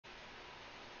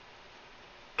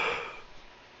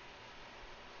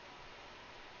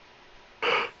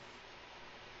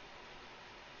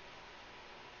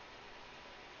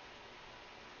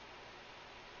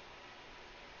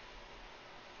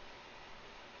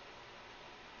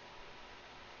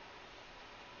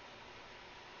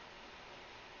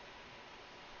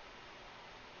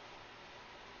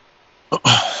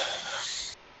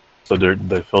So did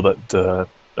they fill that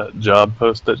job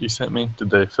post that you sent me? Did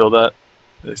they fill that?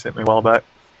 They sent me a while back.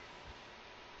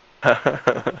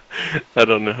 I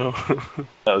don't know.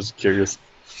 I was curious.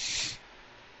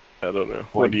 I don't know.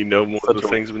 What do you know more of the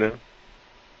things now?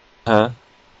 Huh?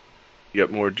 You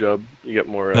got more job? You got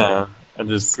more No,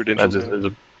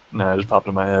 credentials now? It just popped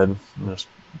in my head. I just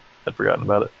had forgotten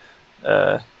about it.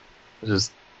 It's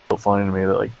just so funny to me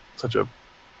that like such a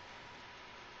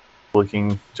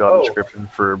looking job description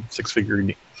for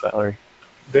 6-figure salary.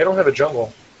 They don't have a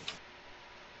jungle.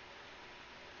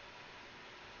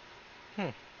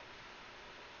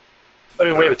 I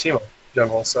mean, we have a Teemo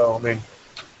jungle, so I mean,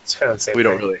 it's kind of the same We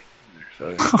thing. don't really.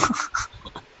 So.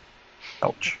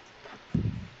 Ouch.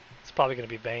 It's probably going to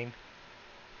be Bane.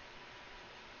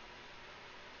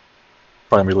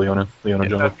 Probably Leona. Leona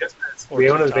jungle.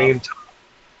 Leona's Vayne top.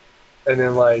 And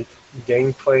then like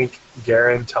Gangplank,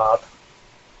 Garen top.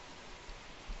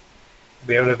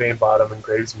 Leona Vayne bottom and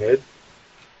Graves mid.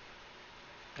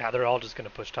 Yeah, they're all just going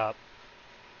to push top.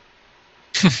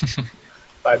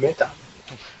 5 mid top.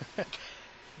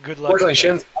 Good luck. Fortunately,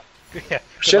 Shin's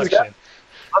Shin's got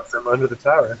them under the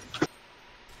tower. I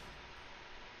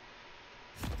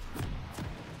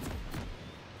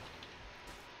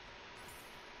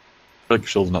feel like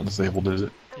Shield's not disabled, is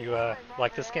it? You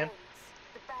like this skin?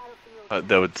 That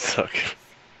would suck.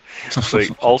 Like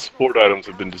all sport items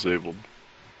have been disabled.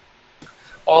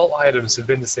 All items have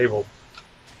been disabled.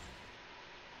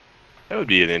 That would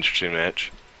be an interesting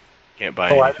match. Can't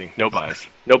buy Oh, anything. No buys.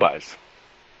 No buys.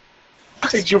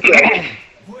 What is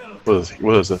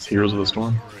this? Heroes of the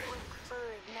Storm?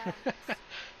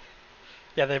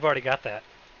 Yeah, they've already got that.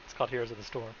 It's called Heroes of the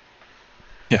Storm.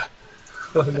 Yeah.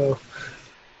 Oh no.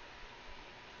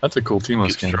 That's a cool Teemo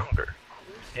Get skin. stronger.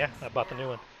 Yeah, I bought the new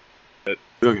one.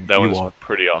 That one's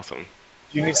pretty awesome.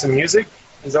 You need some music?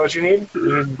 Is that what you need?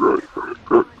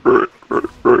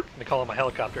 They call it my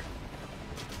helicopter.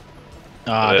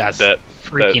 That's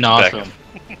freaking awesome.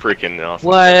 Freaking awesome.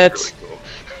 What? That's really cool.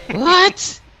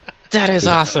 What? That is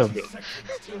awesome.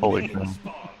 Holy cow.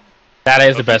 That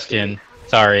is the best skin.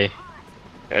 Sorry.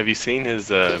 Have you seen his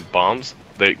bombs?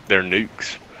 They're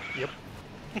nukes. Yep.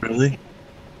 Really?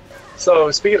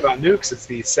 So, speaking about nukes, it's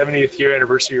the 70th year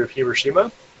anniversary of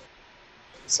Hiroshima.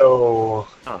 So,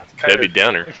 Debbie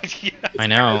Downer. Yeah. I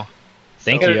know.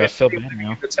 Thank you. I feel bad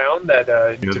now. The town that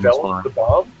developed the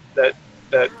bomb that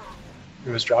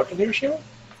was dropped in Hiroshima?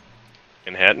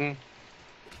 Manhattan?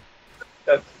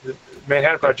 The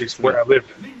Manhattan Project's where I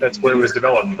lived. That's where it was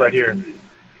developed, right here.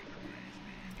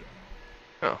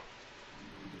 Oh.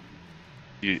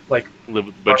 You like live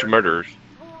with a bunch of murderers.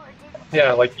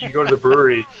 Yeah, like you go to the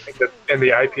brewery, and the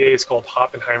IPA is called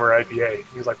Hoppenheimer IPA.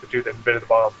 He's like the dude that invented the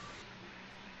bomb.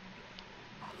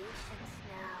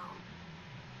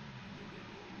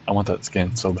 I want that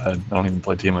skin so bad. I don't even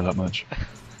play Teemo that much.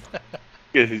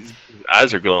 Yeah, his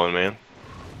eyes are glowing, man.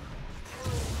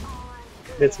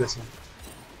 It's missing.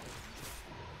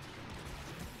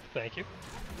 Thank you.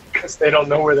 Because they don't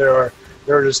know where they are.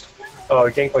 They're just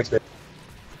Gangplank's mid.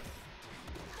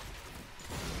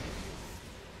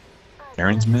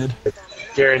 Garen's mid?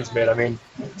 Garen's mid, I mean,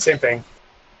 same thing.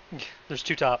 There's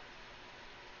 2 top.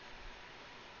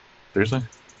 Seriously?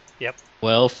 Yep.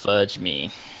 Well, fudge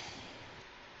me.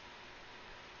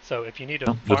 So if you need to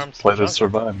No, farm just play some the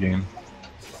survive game.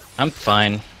 I'm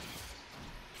fine.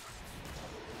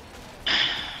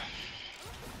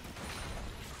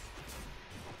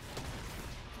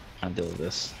 I'll deal with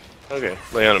this. Okay,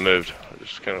 Leona moved. I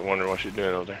just kind of wondering what she's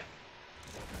doing over there.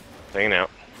 Hanging out.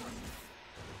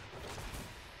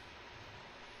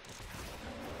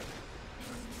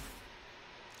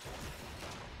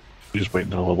 You just wait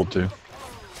until level 2.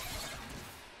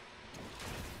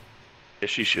 Yes,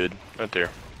 she should. Right there.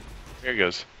 There it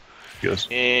goes. Yes.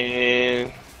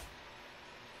 And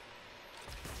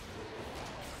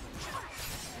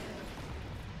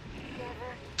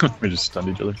We just stunned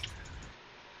each other.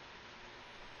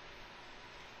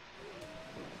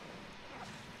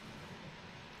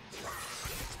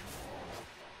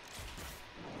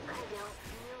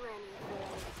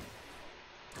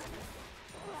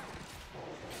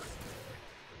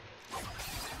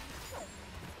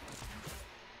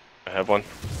 I have one.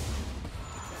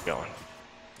 Going.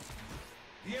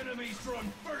 The enemy's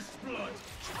drawn first blood.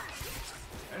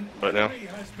 And What now?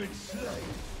 has been slain.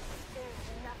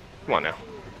 Come on now.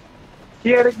 He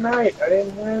had Ignite. I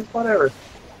didn't. Whatever.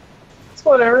 It's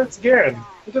whatever. It's Garen.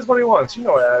 He does what he wants. You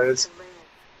know what that is.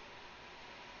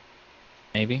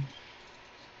 Maybe.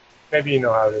 Maybe you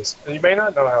know how it is. And you may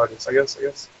not know how it is. I guess.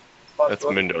 That's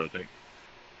Mundo, I think.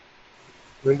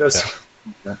 Windows.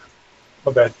 Yeah.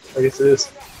 My bad. I guess it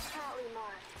is.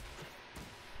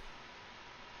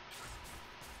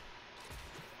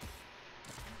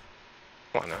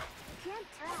 Come on now. Can't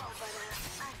tell, but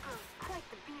I've grown quite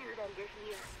the beard under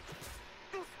here.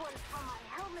 This one's from my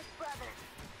helmet brother.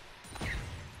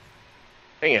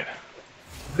 Dang it.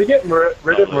 Did they get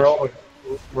rid of Morel and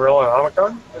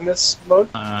Omicron in this mode?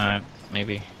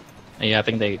 Maybe. Yeah, I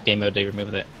think game mode they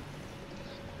removed it.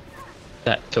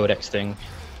 That codex thing.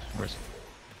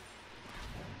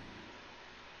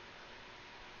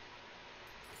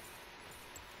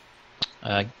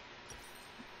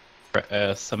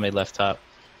 Somebody left top.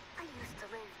 I used to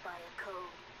live by a code.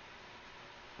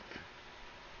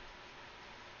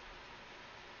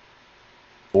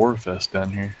 Borefest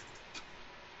down here.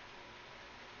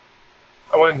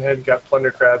 I went ahead and got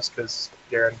plunder crabs because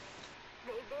Garen.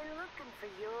 They've been looking for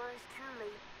yours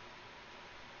truly.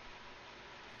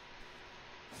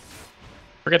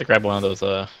 Forget to grab one of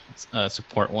those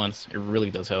support ones. It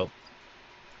really does help.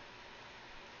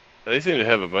 They seem to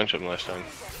have a bunch of them last time.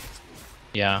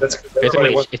 Yeah. That's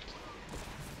Basically, went, it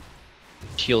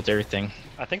shields everything.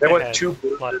 I think They they went had two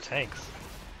a lot of tanks,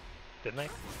 didn't they?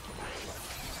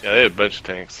 Yeah, they had a bunch of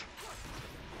tanks.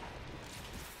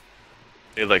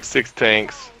 They had like 6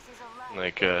 tanks,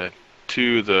 like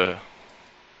 2 of the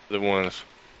ones.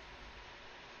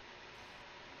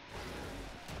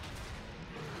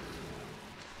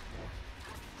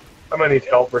 I'm gonna need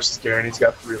help versus Garen. He's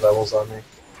got 3 levels on me.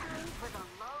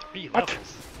 3 What?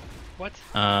 levels. What?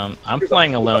 I'm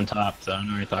playing alone top, so I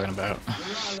know what you're talking about. Your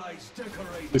allies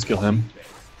decorate Please kill him.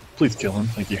 Please kill him.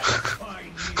 Thank you. fine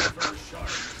universe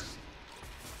shards.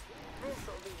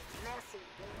 This'll be messy.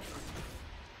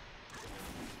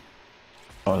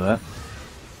 Oh, that.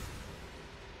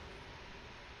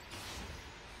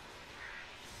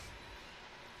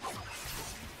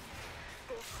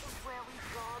 This is where we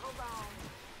draw the line.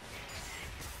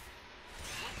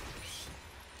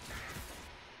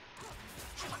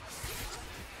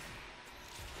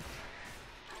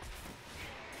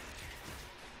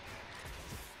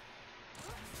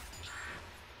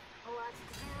 Lots to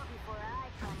do before I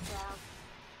comes out.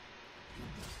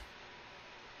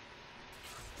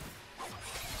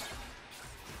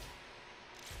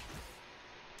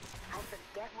 I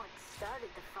forget what started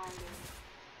the fighting.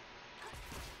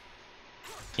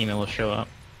 Teemo will show up.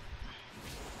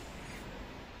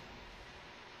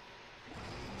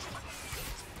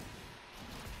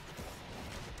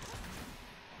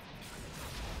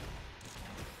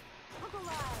 Look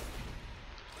alive.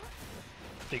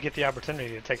 If you get the opportunity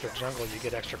to take the jungle, you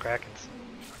get extra Krakens.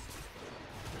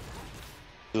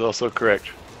 Is also correct.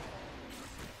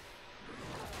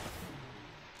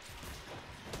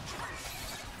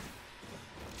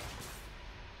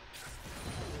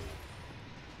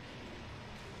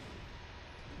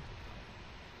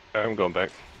 I'm going back.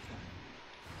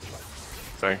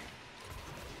 Sorry.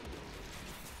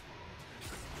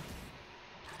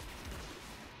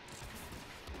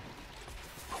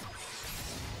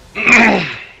 One day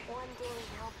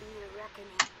there'll be a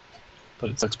reckoning. But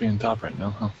it sucks being top right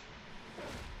now, huh?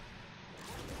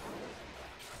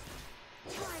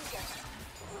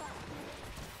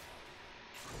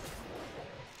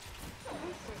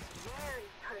 This is very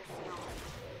personal.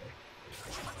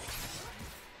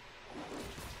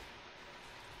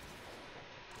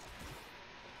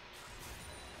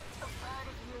 A part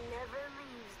of you never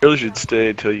leaves. Really should stay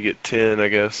until you get 10, I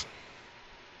guess.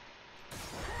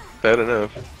 Bad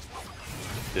enough.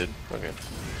 Did. Okay.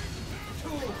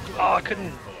 Oh, I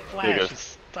couldn't There you go. flash.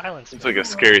 It's silence. It's like a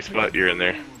scary spot you're in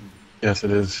there. Yes, it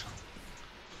is.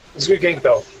 It's a good gank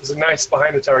though. It's a nice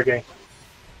behind the tower gank.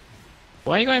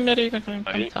 Why are you going mid? Are you going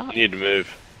You top? need to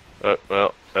move. Well,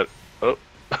 oh. Well,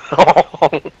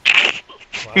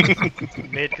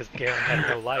 mid because Garen had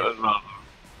no life. We ain't all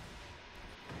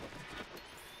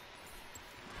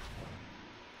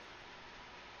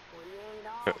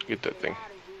Get that thing. out of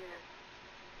here.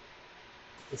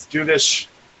 Let's do this.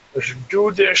 Let's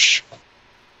do this.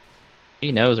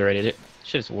 He knows already. It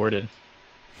shit's warded.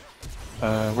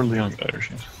 Where Leon got her?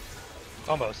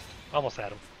 Almost. Almost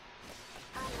had him.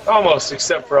 Almost,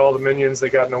 except for all the minions that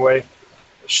got in the way.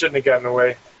 Shouldn't have gotten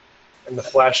away. And the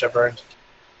flash I burned.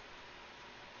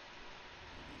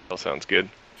 That sounds good.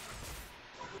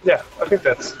 Yeah, I think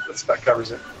that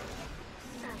covers it.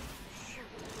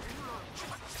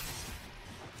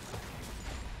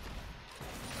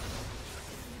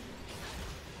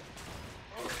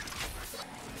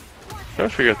 I'm trying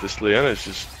to figure out this Leanna's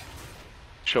just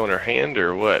showing her hand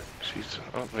or what.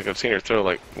 I don't think I've seen her throw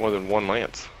like more than 1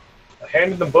 lance. A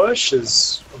hand in the bush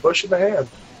is a bush in the hand.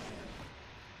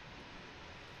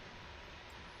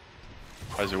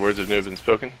 Has the words of new been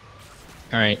spoken?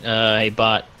 Alright, hey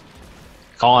bot.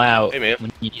 Call out Hey, man.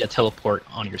 when you need a teleport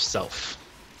on yourself.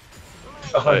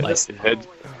 Like, Like- head.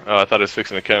 Oh, I thought it was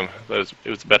fixing to come. I thought it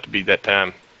was about to be that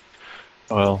time.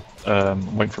 Well,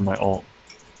 I'm waiting for my ult.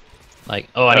 Like,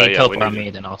 oh, I Oh, need to yeah, teleport we on need me,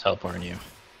 then I'll teleport on you.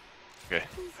 Okay.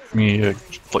 Give me like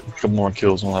a couple more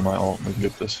kills and I'll have my ult and we can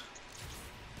get this.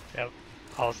 Yep.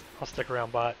 I'll stick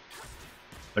around bot.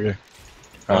 Okay.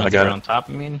 Oh, I got on it. top,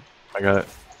 I mean? I got it.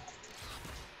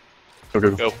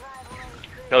 Go. Go.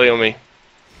 Kelly on me.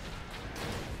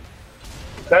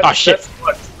 Oh, shit. That's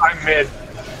what I'm mid.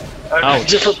 I'm Oh, a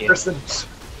different shit. person.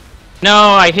 No,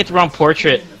 I hit the wrong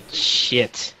portrait.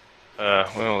 Shit.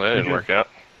 Well, that didn't work out.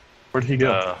 Where'd he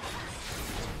go?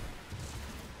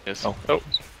 Yes. Oh. Oh.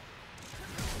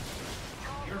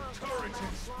 Your turret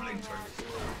in splinters.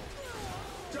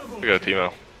 We go,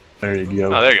 Teemo. There you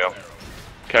go. Oh, there you go.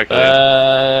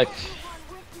 Calculate.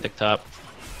 Stick top.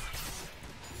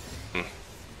 Hmm.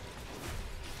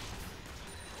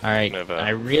 Alright, Kind of, I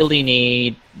really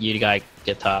need you to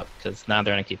get top, because now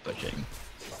they're gonna keep pushing.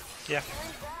 Yeah.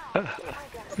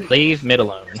 Leave mid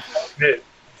alone. Mid.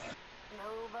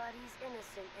 Nobody's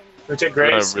innocent anymore. We take I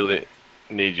Grace. really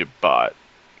need you bot.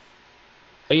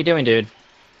 What are you doing, dude?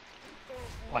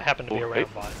 Well, I happen to be Oh, around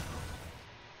wait. bot.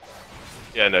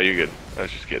 Yeah, no, you're good. I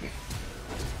was just kidding.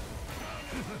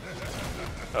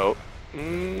 Oh.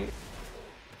 Mm.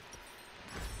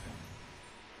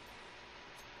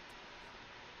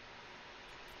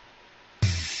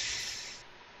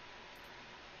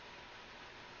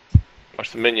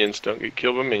 Watch the minions. Don't get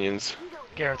killed by minions.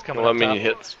 Garen's A coming lot up of top. minion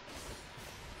hits.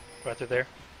 Right through there.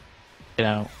 Get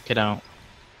out, get out.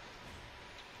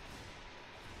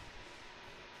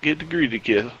 Get the greedy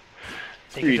kill.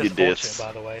 He Greedy can just ult deaths. you,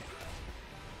 by the way.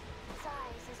 Size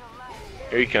is a liar.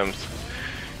 Here he comes.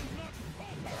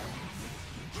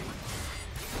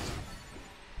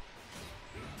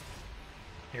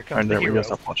 Here Alright, comes the there we hero. go.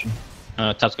 Stop watching.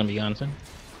 Top's gonna be gone soon.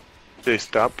 Did they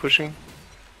stop pushing?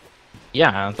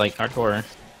 Yeah, it's like hardcore.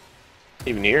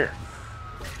 Even here.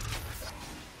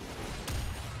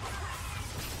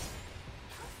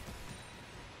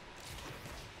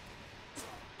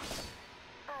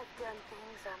 I've done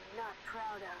things I'm not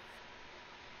proud of.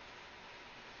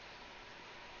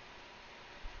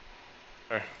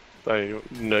 Thought you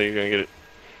know you're gonna get it.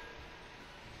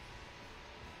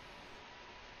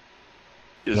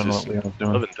 I It's don't know just, what Leon's I've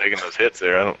doing. been taking those hits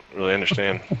there. I don't really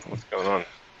understand what's going on.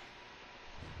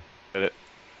 Get it?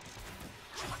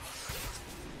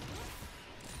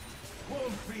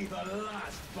 Won't be the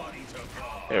last body to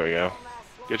fall. There we go.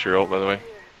 Get your ult, by the way.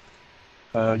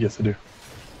 Yes, I do.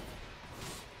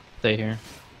 Stay here.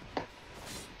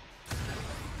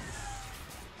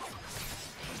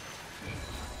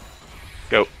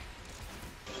 Go.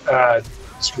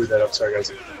 Screwed that up. Sorry,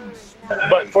 guys.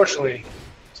 But unfortunately,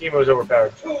 Teemo's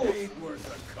overpowered. Ain't worth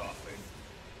a coffin.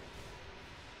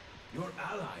 Your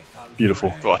ally found Beautiful.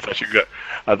 friend. Oh, I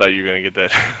thought you were gonna get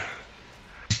that.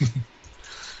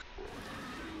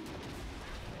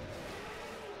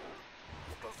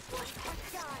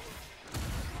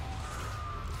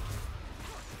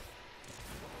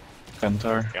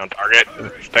 Centaur. Stay on target.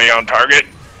 Stay on target.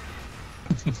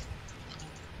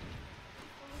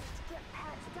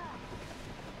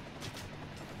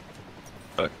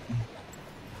 Fuck.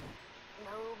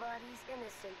 Nobody's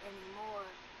innocent anymore.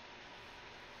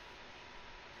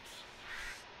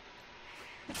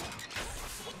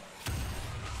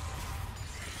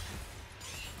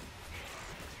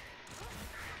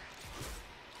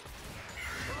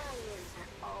 My ears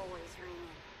are always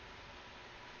ringing.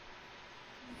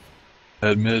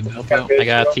 Head mid. Help out. I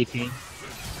got TP.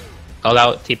 Call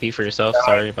out TP for yourself.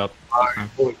 Sorry about.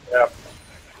 Holy crap.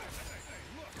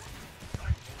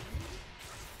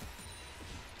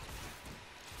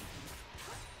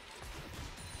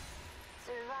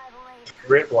 Survival ain't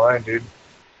Great blind, dude.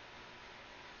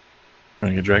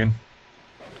 Trying to get dragon.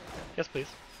 Yes, please.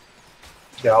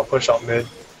 Yeah, I'll push out mid.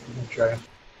 Try. I used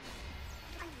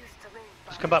to live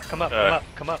by Just come up, come up, come Uh, up,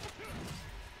 come up.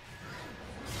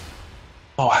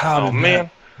 Oh, how Oh did man.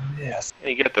 that- Yes.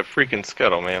 You got the freaking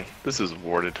scuttle, man. This is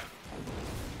warded.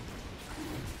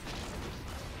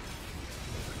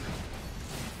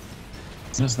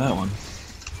 Missed that one.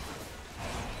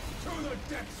 To the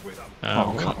depths with them.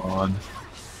 Oh, come on.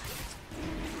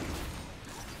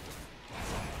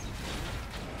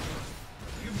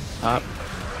 Top.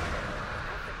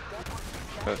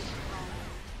 That's-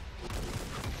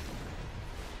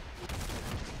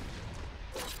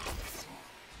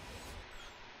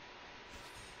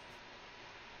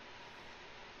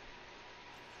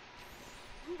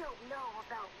 You don't know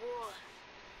about war.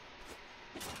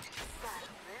 Got a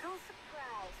little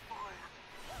surprise for him.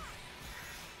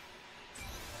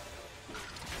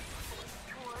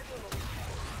 Toward enemy.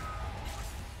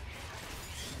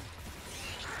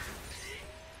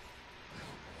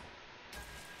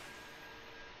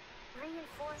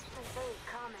 Reinforcements ain't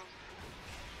coming.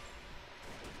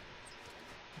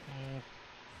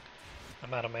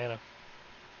 I'm out of mana.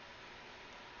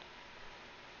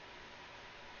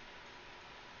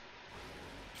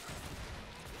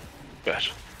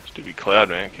 Gosh, stupid cloud,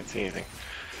 man. I can't see anything.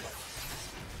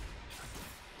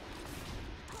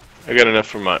 I got enough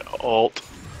for my ult.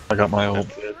 I got my ult.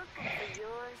 That's it. For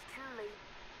yours truly.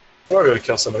 We're gonna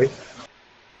kill somebody.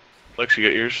 Lex, you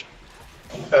got yours?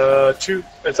 2.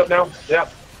 It's up now. Yeah.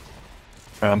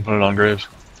 I'm putting it on Graves.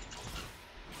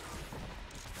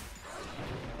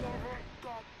 Never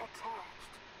get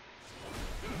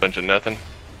attached. Bunch of nothing.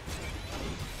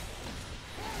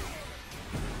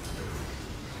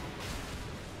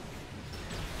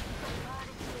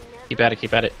 Keep at it,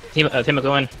 keep at it. Teemo,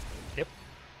 go in.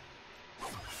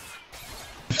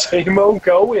 Teemo,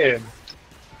 go in.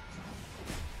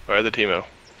 Fire the Teemo.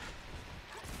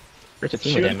 Where's the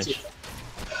Teemo Shoot. damage?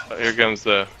 Oh, here comes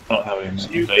the I don't have any.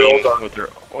 You Vayne build on.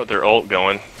 with their ult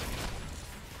going.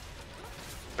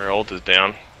 Their ult is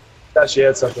down. Thought she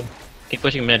had something. Keep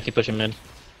pushing mid, keep pushing mid.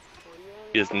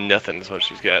 She has nothing, is what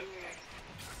she's got.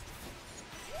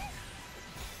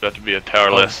 About to be a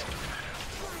tower less.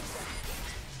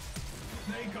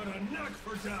 They got a knack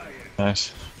for dying.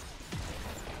 Nice.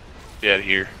 Get out of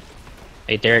here.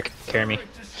 Hey Derek, carry me.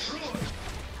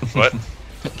 What?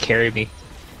 Carry me.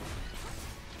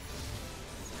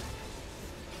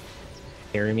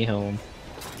 Carry me home.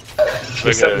 She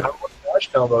Like said a- not one dash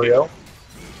combo, yo.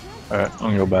 Alright, I'm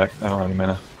gonna go back. I don't have any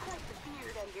mana. Quite the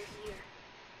beard under here.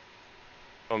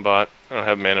 One bot. I don't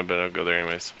have mana, but I'll go there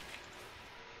anyways.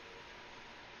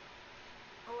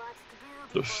 Lots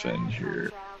to do before Defend I here.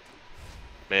 punch out.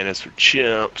 Mana's for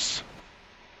chimps.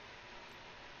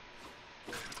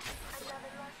 Another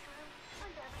mushroom,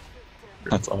 another victim.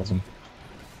 That's awesome.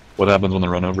 What happens when they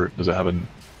run over it? Does it have a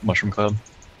mushroom cloud?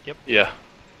 Yeah.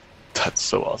 That's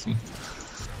so awesome.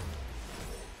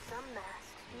 Some masks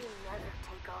you never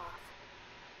take off.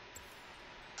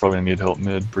 Probably need help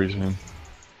mid pretty soon.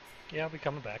 Yeah, I'll be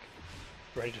coming back.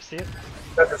 Ready to see it?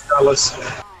 That's a fellas. I choose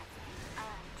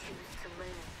to live.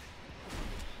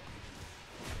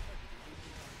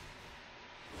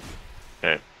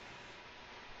 Alright.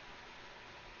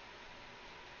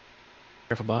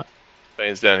 Careful bot.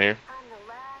 Vayne's down here. I'm the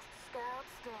last scout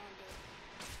standing.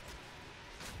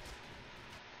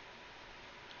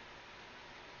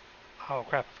 Oh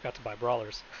crap, I forgot to buy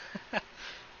brawlers.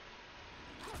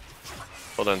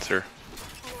 Well done, sir.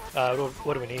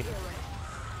 What do we need?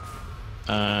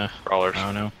 Brawlers. I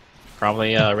don't know.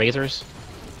 Probably razors.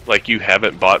 Like you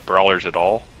haven't bought brawlers at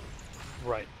all?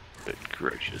 Right. Good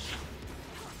gracious.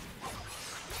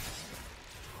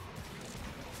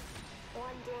 One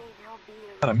day they'll be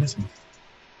God, I miss him.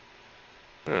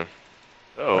 Oh.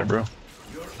 Sorry, bro.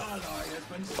 Your ally has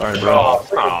been Sorry, bro. Oh,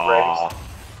 freaking Aw.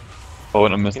 I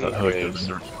wouldn't have missed In the that hook. It graves. was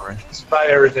sorry. Graves. Buy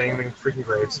everything, then freaking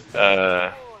Graves.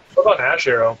 What about Ash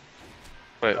Arrow?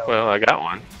 Wait, well, I got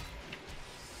one.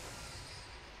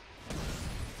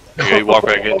 You walk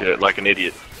back into it like an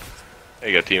idiot. There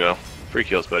you go, Teemo. Free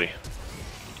kills, buddy.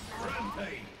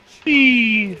 rampage.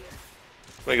 Whee!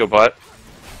 Let me go bot.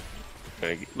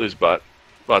 Gonna lose bot.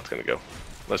 Bot's gonna go.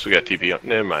 Unless we got TP on.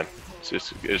 Never mind. It's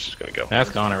just gonna go. That's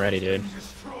gone already, dude.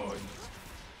 Destroyed.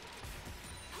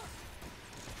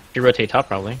 You rotate top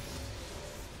probably.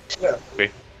 Yeah.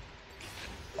 Okay.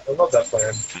 I love that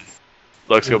plan.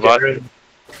 Lux go bot. Garen,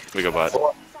 We go bot.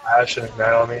 Ash and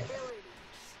Ignite on me.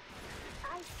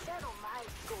 I settle my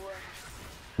score.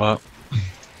 But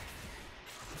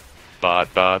Bot.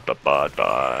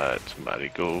 Somebody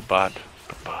go bot.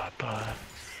 Bot.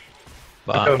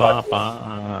 Bot, bot, bot. Lots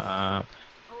to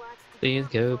Please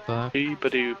go bot.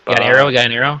 Beep-a-doo, You got an arrow? You got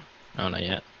an arrow? Oh, not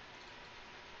yet.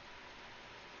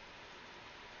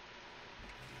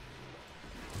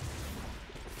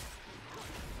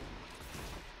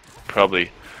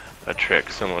 Probably a trick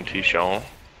someone T-Shaw.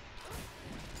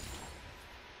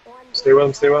 Stay with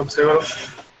him, stay with him, stay with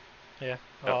him. Yeah.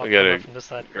 Oh, I'll we got come a- up from this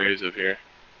side. Graves up here.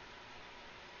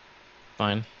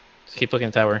 Fine. Just keep looking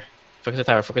at the tower. Focus the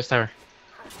tower, focus the tower.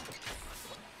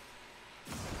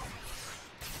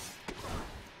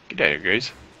 Get out of here,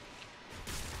 Graves.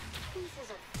 pieces of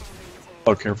fairy tale.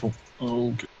 oh, careful. Oh,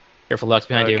 okay. Careful, Lux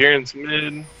behind you. Garen's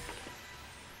mid.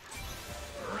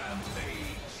 Rampage.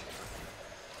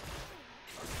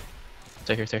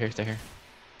 Stay here, stay here, stay here.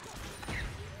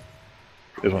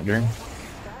 You guys want Garen?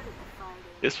 Started the fighting.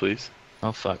 Yes, please.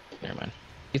 Oh fuck, never mind.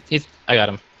 He's I got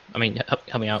him. I mean,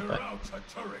 help me out, They're but out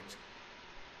a turret.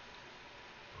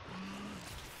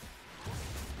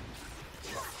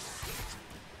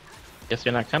 guess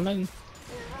you're not coming.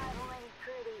 Survival ain't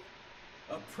pretty.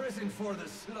 A prison for the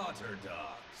slaughter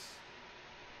dogs.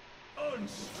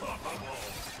 Unstoppable.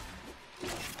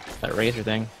 That razor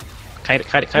thing. Kite it,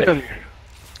 kite it, kite it.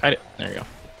 Kite it. There you go.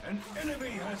 An enemy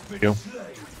has been Go. slain.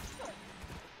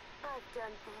 I've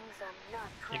done things I'm not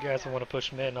You proud guys of. want to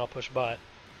push mid and I'll push bot.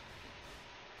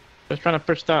 Just trying to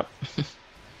push top.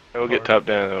 We'll get top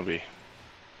down. It'll be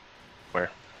where?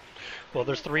 Well,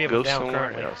 there's 3 of them Go down somewhere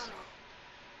currently. else.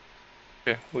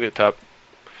 Okay, we'll get top.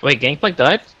 Wait, Gangplank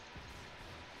died?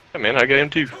 Yeah, man, I got him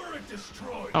too. Turret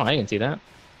destroyed. Oh, I didn't see that.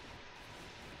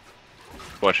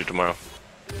 Watch it tomorrow.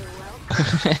 You're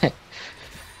welcome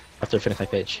After I finish my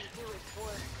page. to do its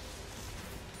work.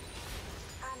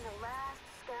 I'm the last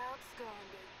scout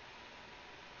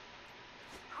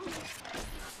standing.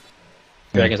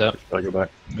 Dragon's up. Gotta go back.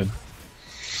 Good.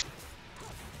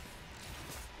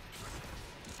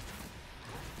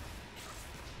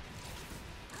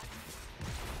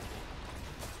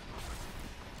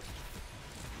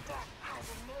 Death has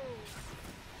a name.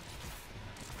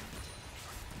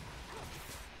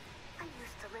 I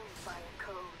used to live by a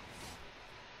code.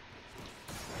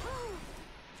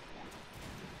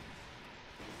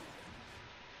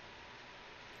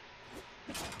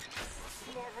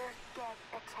 Never get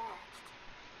attached.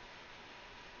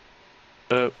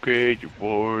 Upgrade your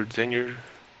wards and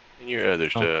your other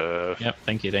stuff. Yep,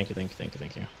 thank you, thank you, thank you, thank you,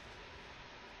 thank you.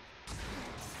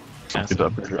 Get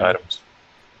up with your items.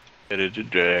 Headed to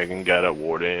dragon, got a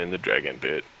ward in the dragon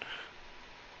pit.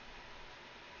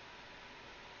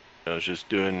 I was just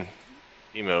doing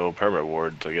Teemo permit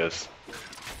wards, I guess.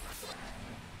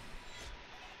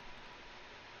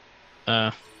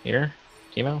 Here?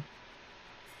 Teemo?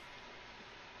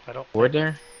 I don't. Ward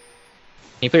there? Can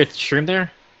you put your shroom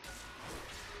there?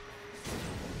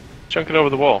 Chunking over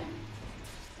the wall.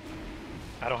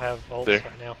 I don't have ults There.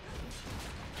 right now.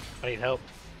 I need help.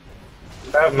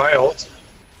 I have my ult.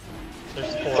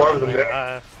 There's 4 Four of of them them there.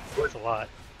 there. That's a lot.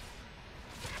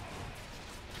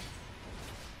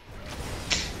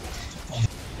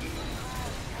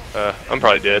 I'm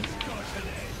probably dead.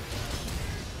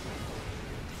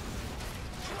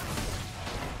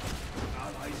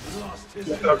 Allies lost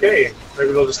his Okay,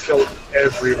 maybe they'll just kill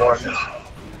everyone.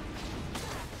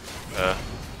 Uh,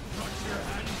 Got your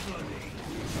hands bloody.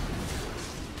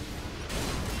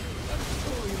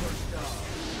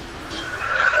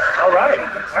 Alright,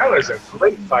 that was a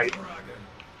great fight.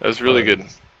 that was really good.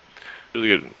 Really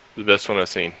good. The best one I've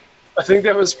seen. I think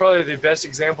that was probably the best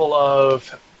example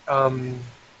of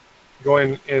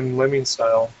going in lemming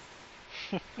style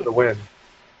for the win.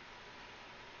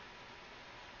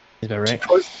 Is that right?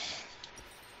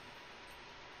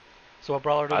 So what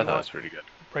brawler do I we thought it want? was pretty good.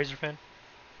 Razor Fin?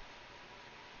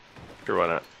 Sure, why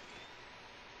not?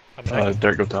 I mean, I,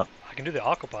 Derek, go top. I can do the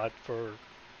Aquapod for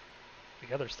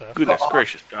the other stuff. Goodness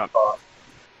gracious, drop.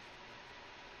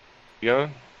 You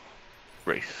going?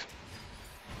 Race.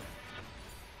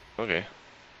 Okay.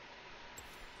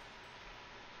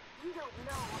 You don't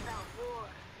know about war.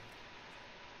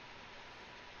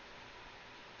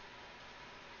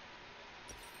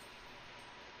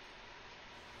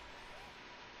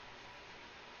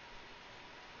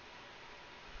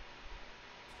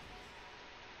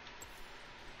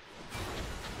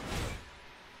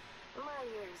 My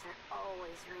ears are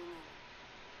always ringing.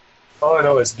 All I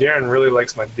know is Darren really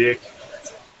likes my dick.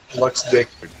 Lux dick.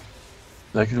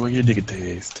 That is what you dig a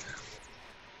taste.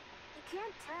 You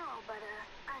can't tell, but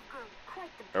I've grown quite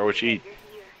the Or what you eat. beard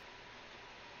under here.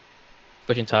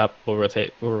 Pushing top, we'll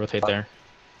rotate there.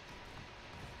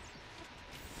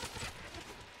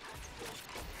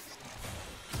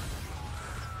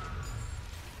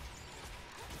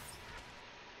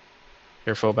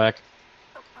 Your full back.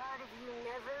 A part of you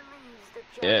never leaves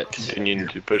the Yeah. jungle. Continuing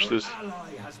to push this.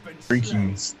 ally has been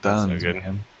Freaking stunned, So good.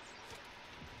 man.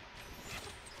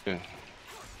 Good.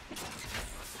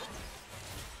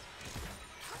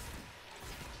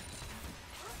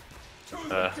 to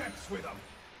the depths with them.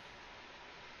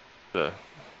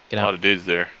 Get A lot out. of dudes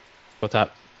there. Go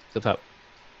top. Go top.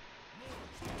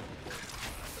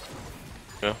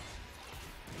 Yeah.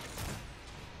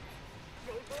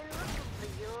 They've been looking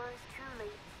for yours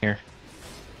truly. Here.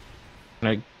 I'm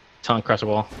gonna tongue across the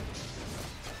wall.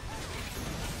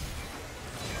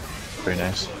 Very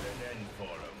nice. Put an end for 'em.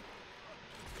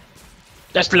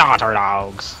 The slaughter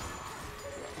dogs!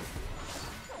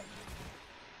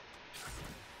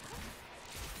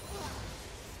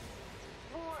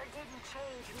 War didn't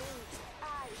change me.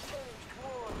 I changed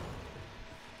war.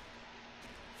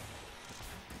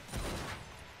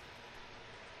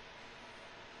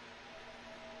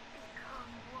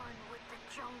 Become one with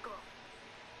the jungle.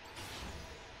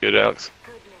 Good, Alex.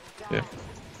 Good men die. Yeah.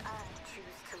 I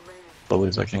choose to live. Slowly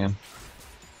as I can.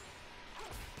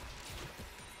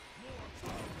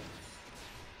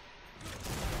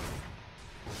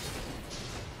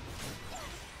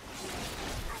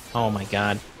 Oh my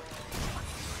god.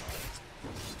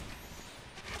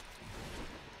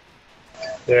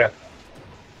 Yeah.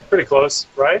 Pretty close,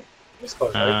 right? It was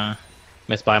close, right?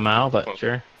 Missed by a mile, but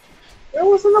sure. It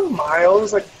wasn't a mile, it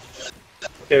was like...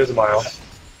 Okay, it was a mile.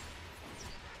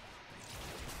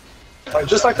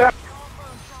 Just like that.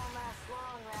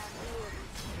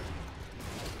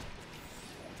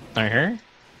 I heard.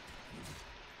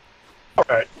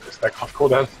 Alright, just back off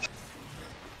cooldown.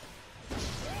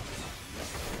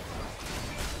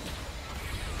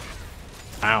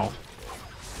 Ow.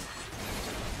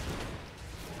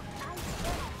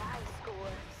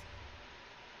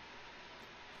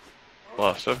 A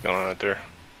lot of stuff going on out there.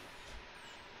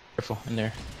 Careful in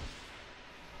there.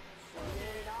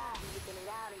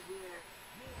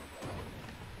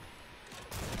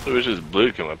 So it's just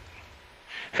blue come up.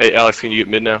 Hey, Alex, can you get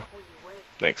mid now?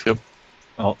 Thanks. Yep.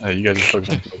 Oh, hey, you guys are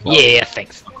focusing on Yeah,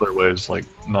 thanks. clear waves like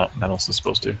not else is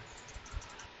supposed to.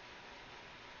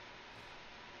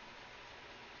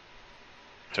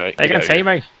 That's right. I can say,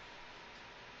 mate.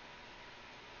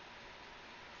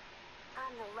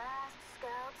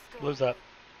 Blue's up.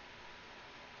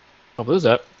 Oh, blue's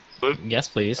up. Blue? Yes,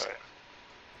 please. Alright.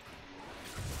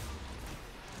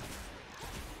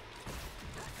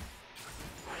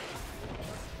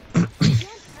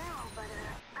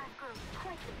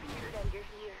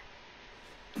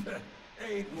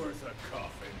 Ain't worth a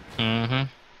coffin. Mm-hmm.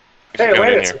 Hey, Going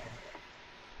wait in a here.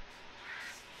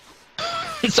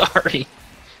 second. Sorry.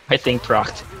 My thing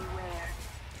procced.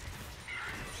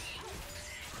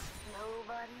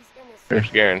 There's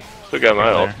Garen. Still got my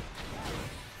ult.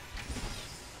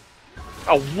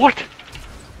 Oh, what?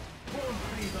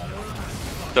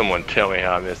 Someone tell me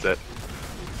how I missed that.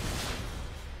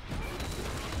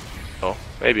 Oh,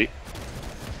 maybe.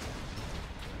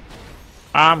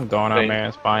 I'm gonna Thank-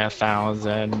 miss by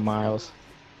 1,000 miles.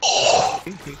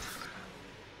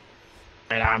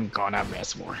 And I'm gonna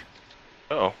miss more.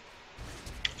 Oh.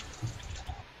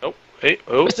 Oh, hey,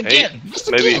 oh, Miss hey. again! Miss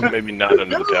Maybe, again! maybe not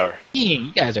under the tower. Dang,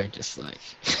 you guys are just like...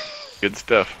 Good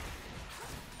stuff.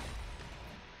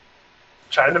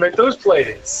 Trying to make those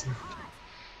plays.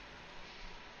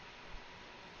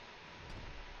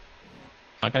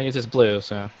 I'm not gonna use this blue,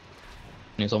 so...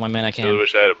 Use all my men I I can. really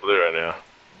wish I had a blue right now.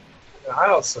 I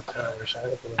also kind of wish I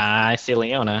had a blue. I see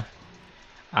Leona.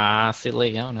 I see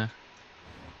Leona.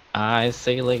 I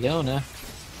see Leona.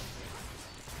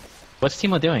 What's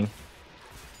Teemo doing?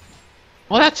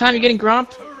 Well, that time you're getting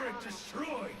Gromp. Turret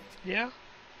destroyed. Yeah,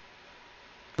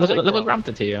 Look like what Gromp. Gromp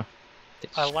did to you.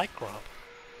 I like Gromp.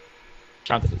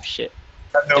 Gromp did some shit.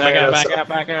 Got no Back mana, up, back so- up,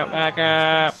 back up, back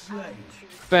up, Slain.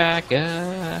 back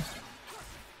up.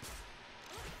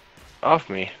 Off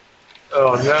me.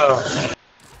 Oh no.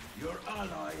 Your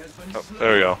ally has been Oh, slain.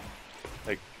 there we go.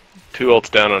 Like, 2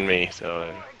 ults down on me,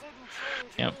 so...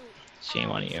 Yep. Shame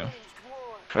on you.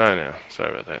 I know. Sorry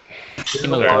about that. Teemo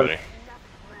Sorry, lost. buddy.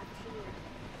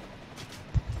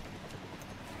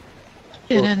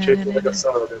 Shaped like a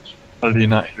son of a bitch. How did you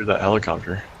not hear that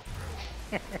helicopter?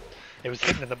 It was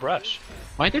hidden in the brush.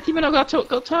 Why did Teemo not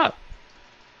go top?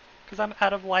 Because I'm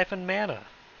out of life and mana.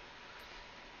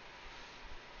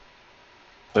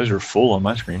 Those are full on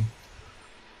my screen.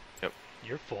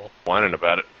 You're full. Whining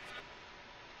about it.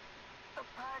 I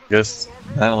guess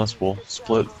analysts will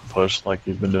split push like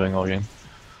you've been doing all game.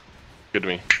 Good to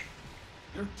me.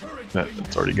 Your turret's That, being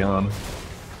it's already gone.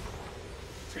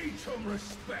 Teach them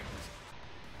respect.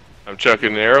 I'm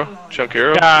chucking an arrow. Chunk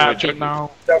arrow. God, Can we chuck-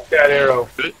 Teemo. Chuck that arrow.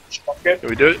 Do it? Chuck it. Can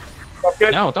we do it? Chuck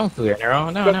it. No, don't do it, Arrow.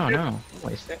 No, no, no. Don't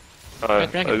waste it.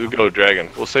 Dragon. We'll go dragon.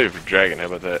 We'll save it for dragon. How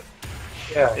about that?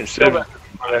 Yeah. Instead Go of back.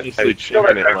 honestly Go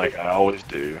chucking back. it like I always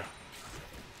do.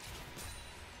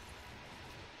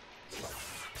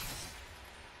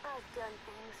 I've done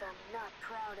things I'm not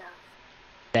proud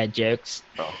of. Bad jokes.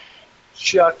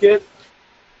 Chuck it.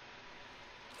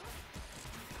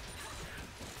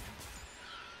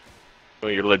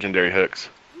 One of your legendary hooks.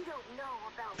 You don't know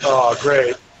about Oh,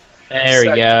 great. There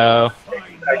we go.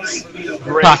 Nice.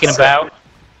 Great Talking set. about.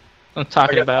 I'm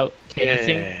talking Okay. about.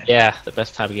 Cadencing. Yeah. Yeah, the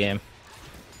best type of game.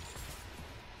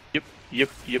 Yep.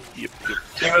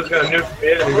 Teemo's gonna nuke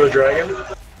mid and go dragon.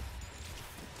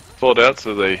 Pull it out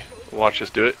so they watch us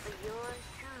do it.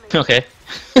 yours truly. Okay.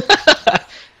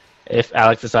 If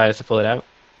Alex decides to pull it out.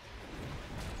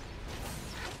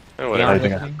 Oh, You whatever.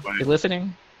 think I- listening? You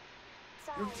listening?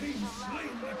 Your team slain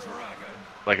the dragon.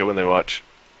 Like it when they watch.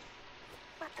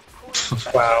 But the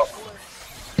poor Wow.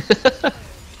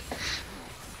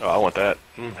 Oh, I want that.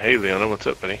 Hey, Leona, what's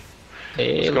up, buddy?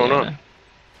 Hey, What's going on? now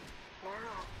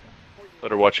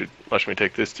Let her watch me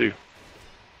take this too.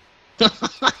 Look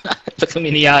at me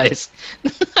in the eyes.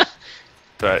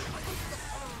 Right.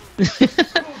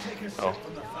 Oh,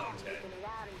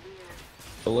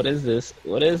 What is this?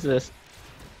 What is this?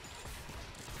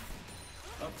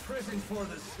 A present for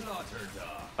the slaughter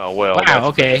dog. oh well. Wow, that's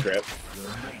okay. crap. Your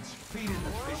mates feeding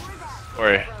the fishes.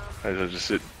 Or I just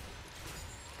sit.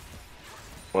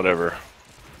 Whatever.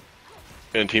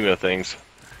 And Teemo things.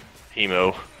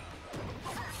 Teemo.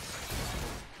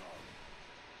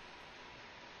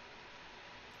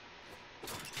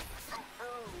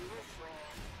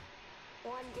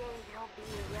 One day there'll be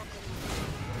a reckoning.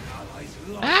 Allies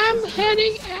lost. I'm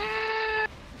heading out.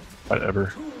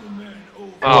 Whatever. 2 men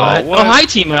over. Oh, what? Oh, hi,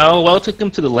 Teemo.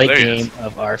 Welcome to the late There he game is.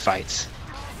 of our fights.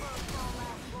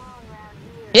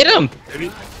 Hit him!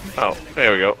 Maybe? Oh,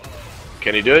 there we go.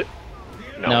 Can he do it?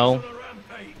 No. The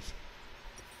rampage.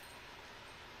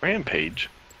 Rampage.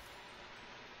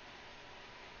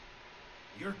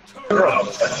 Your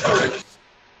turret.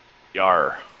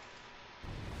 YARRR.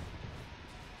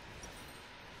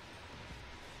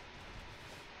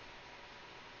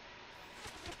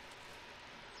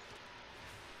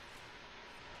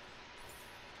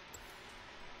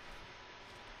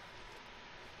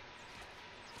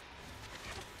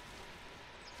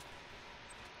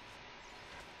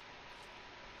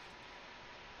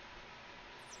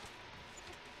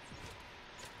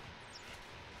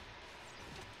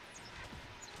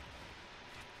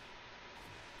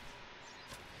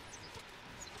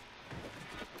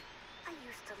 I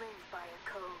used to live by a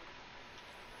code.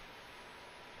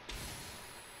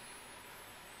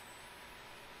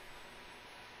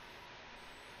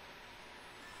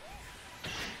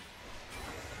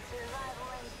 Survival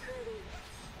ain't pretty.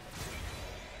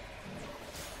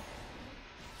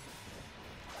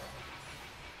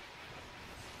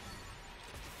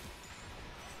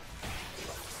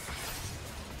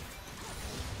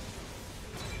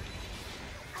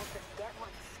 I forget what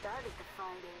started the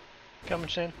fighting. Coming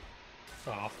soon.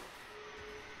 Oh,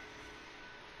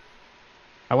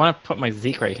 I want to put my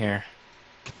Zeke right here.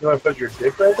 You want to put your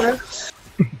dick right there?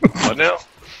 What now?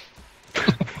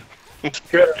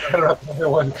 Good. I don't have another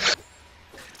one.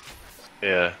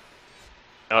 Yeah.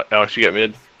 Alex, you got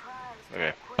mid?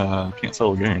 Okay. Can't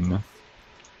settle a game, man.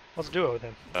 let's do it with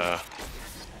him.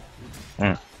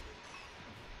 Alright.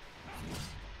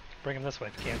 Bring him this way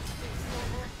if you can.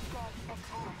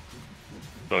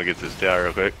 Gonna get this down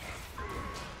real quick.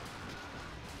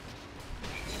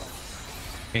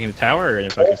 Making the tower or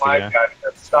if I Oh can see my that? god,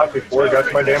 that stopped before it got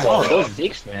to my damn Oh, wall. those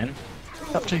Zekes, man.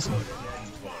 Stop chasing.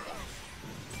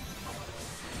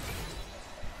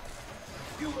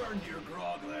 You earned your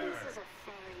grog there. This is a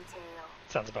fairy tale.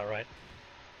 Sounds about right.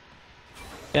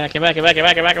 Yeah, get back, get back, get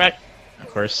back, get back, get back. Of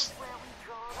course. Where we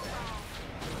draw the line.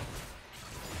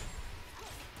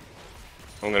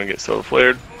 I'm gonna get solar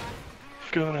flared.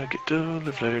 Gonna get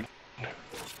totally flared.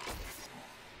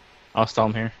 I'll stall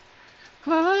him here.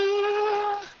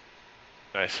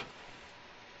 Nice.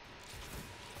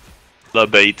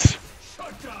 Love baits.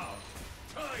 Shut down.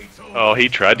 Tight over. Oh, he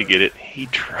tried to get it. He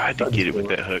tried to get it with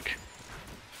that hook.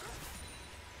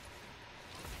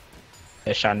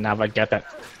 I shall never get that.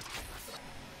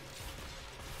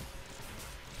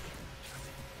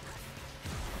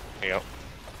 There you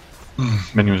go.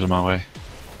 Menu was in my way.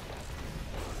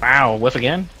 Wow, whiff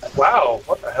again? Wow,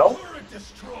 what the hell? Turret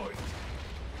destroyed.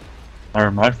 I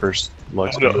remember my first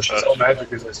luck No, spin. So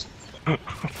magic is this.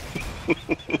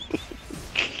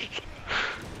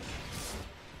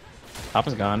 Top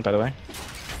is gone, by the way.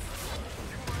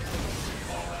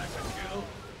 Kill.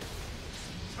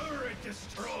 Turret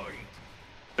destroyed.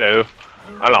 No.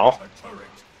 Hello. A turret.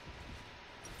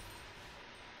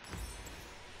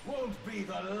 Won't be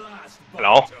the last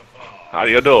Hello. bite of all. How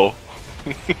do you do?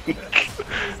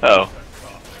 Oh,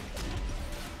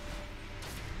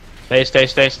 Stay, stay,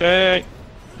 stay, stay.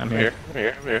 I'm I'm here.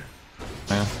 here. I'm here.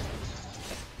 Yeah.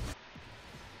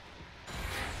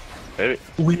 Baby,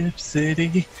 Whip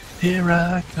City, here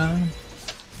I come.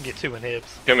 Get 2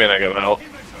 inhibs. come in. I got my help.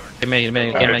 Get mid, get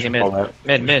mid, get mid, get All mid. that.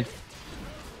 Mid, mid.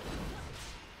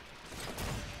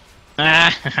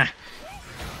 Ah,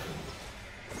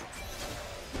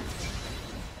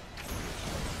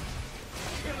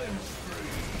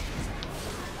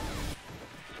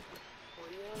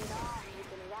 We ain't all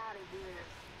making it out of here.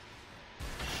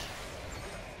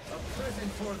 A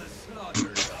present for the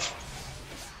slaughter dog.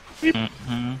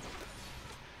 mm-hmm.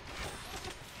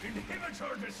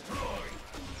 Inhibitor destroyed.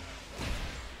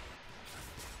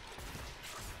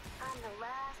 I'm the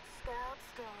last scout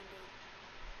standing.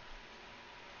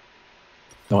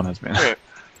 No one has man. Okay.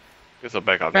 Guess I'll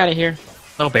back off. We're out of here.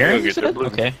 Oh, Baron? We'll get there, blue.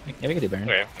 Okay. Yeah, we can do Baron.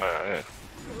 Okay. Yeah.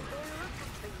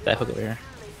 That hook over here.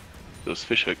 Those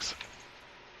fish hooks.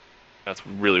 That's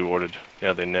really warded.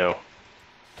 Yeah, they know.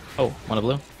 Oh, want a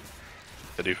blue?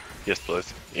 I do. Yes,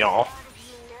 please. Yeah. Part of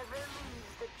you never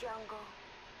leaves the jungle.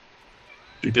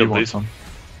 GP Deal, wants please. some.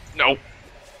 No.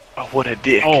 Oh, what a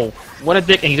dick. Oh, what a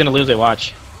dick, and he's gonna lose it,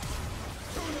 watch.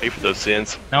 Pay for those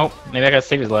sins. Nope, maybe I gotta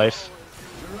save his life.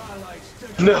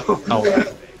 No.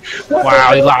 Oh.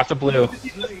 Wow, he lost the blue.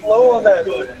 Flow on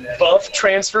that buff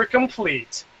transfer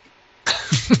complete.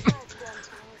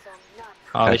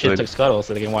 Oh, they should Calculated. have took Scuttle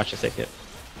so they can watch us take it.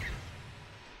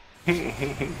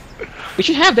 We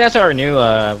should have that as our new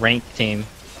ranked team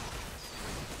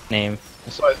name.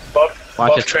 Just But buff, watch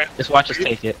buff us, transfer. just watch us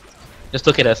take it. Just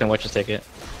look at us and watch us take it.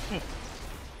 I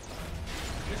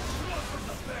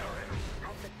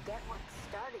forget what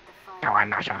started the fire. Oh, I'm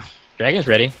not sure. Dragon's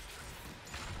ready.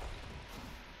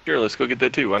 Sure, let's go get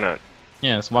that too. Why not?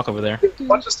 Yeah, let's walk over there.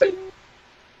 Watch us take.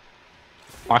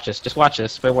 Watch us. Just watch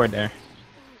us. Put a word there.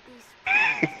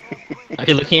 Are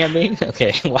you looking at me?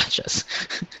 Okay, watch us.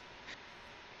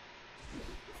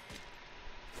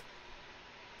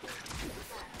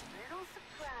 Little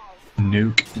surprise.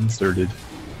 Nuke inserted.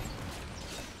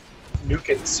 Nuke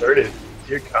inserted.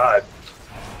 Dear God.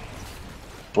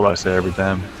 That's what I say every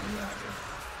time.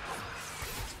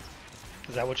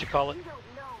 Is that what you call it? You don't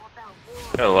know about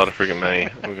war. Got a lot of freaking money.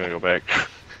 We're gonna go back.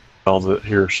 Calls it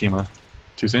Hiroshima.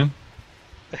 Too soon?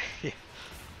 Yeah,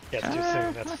 it's too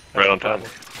soon. That's Right the on time.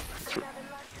 problem.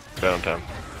 Right on time.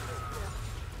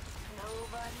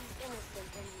 Nobody's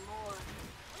innocent anymore.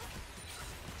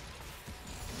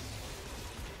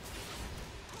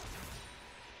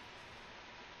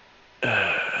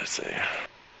 Let's see.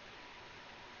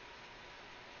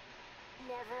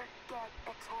 Never get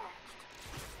attached.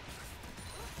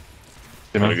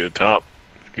 I'm gonna go top.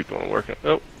 Keep on working.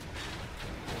 Oh.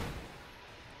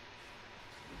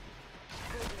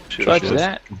 Shit, Fudge shit.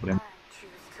 that. I choose to lose.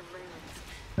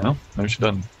 No? No, she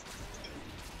doesn't.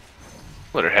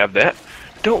 Let her have that.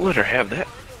 Don't let her have that.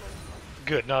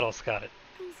 Good, not all got it.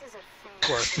 Pieces of Of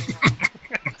course.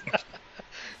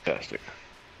 Fantastic.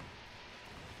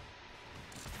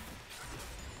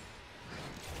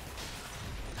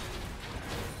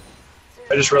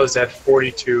 I just realized I had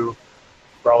 42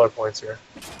 brawler points here.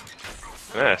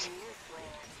 Nice.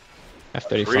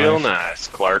 F35. Real nice,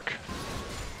 Clark.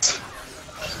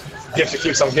 Gift that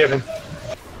keeps on giving.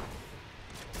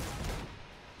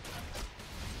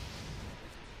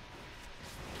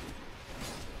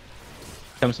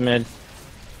 Comes mid.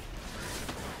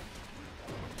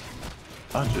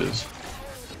 Dodges.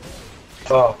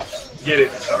 Oh, get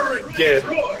it. Get it.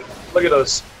 Look at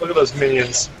those. Look at those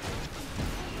minions.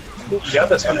 You got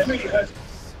this one. I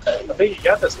think you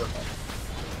got this one.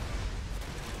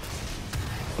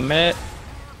 Mid.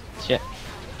 Shit.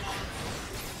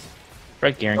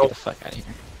 Right, Garen, get the fuck out of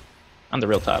here. I'm the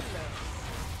real top.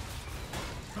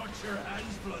 Got your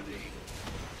hands bloody.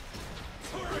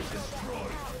 Turret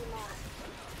destroyed.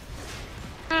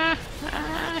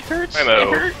 It hurts. I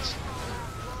know. It hurts.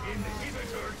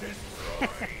 Inhibitor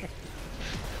destroyed.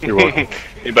 You're welcome.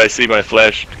 Anybody see my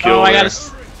flash kill? Oh, I there?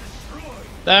 gotta.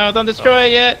 No, don't destroy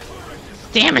it yet.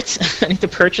 Damn it! I need to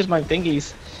purchase my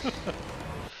thingies.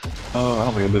 Oh, I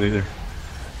don't think I did either.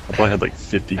 I probably had like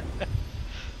 50.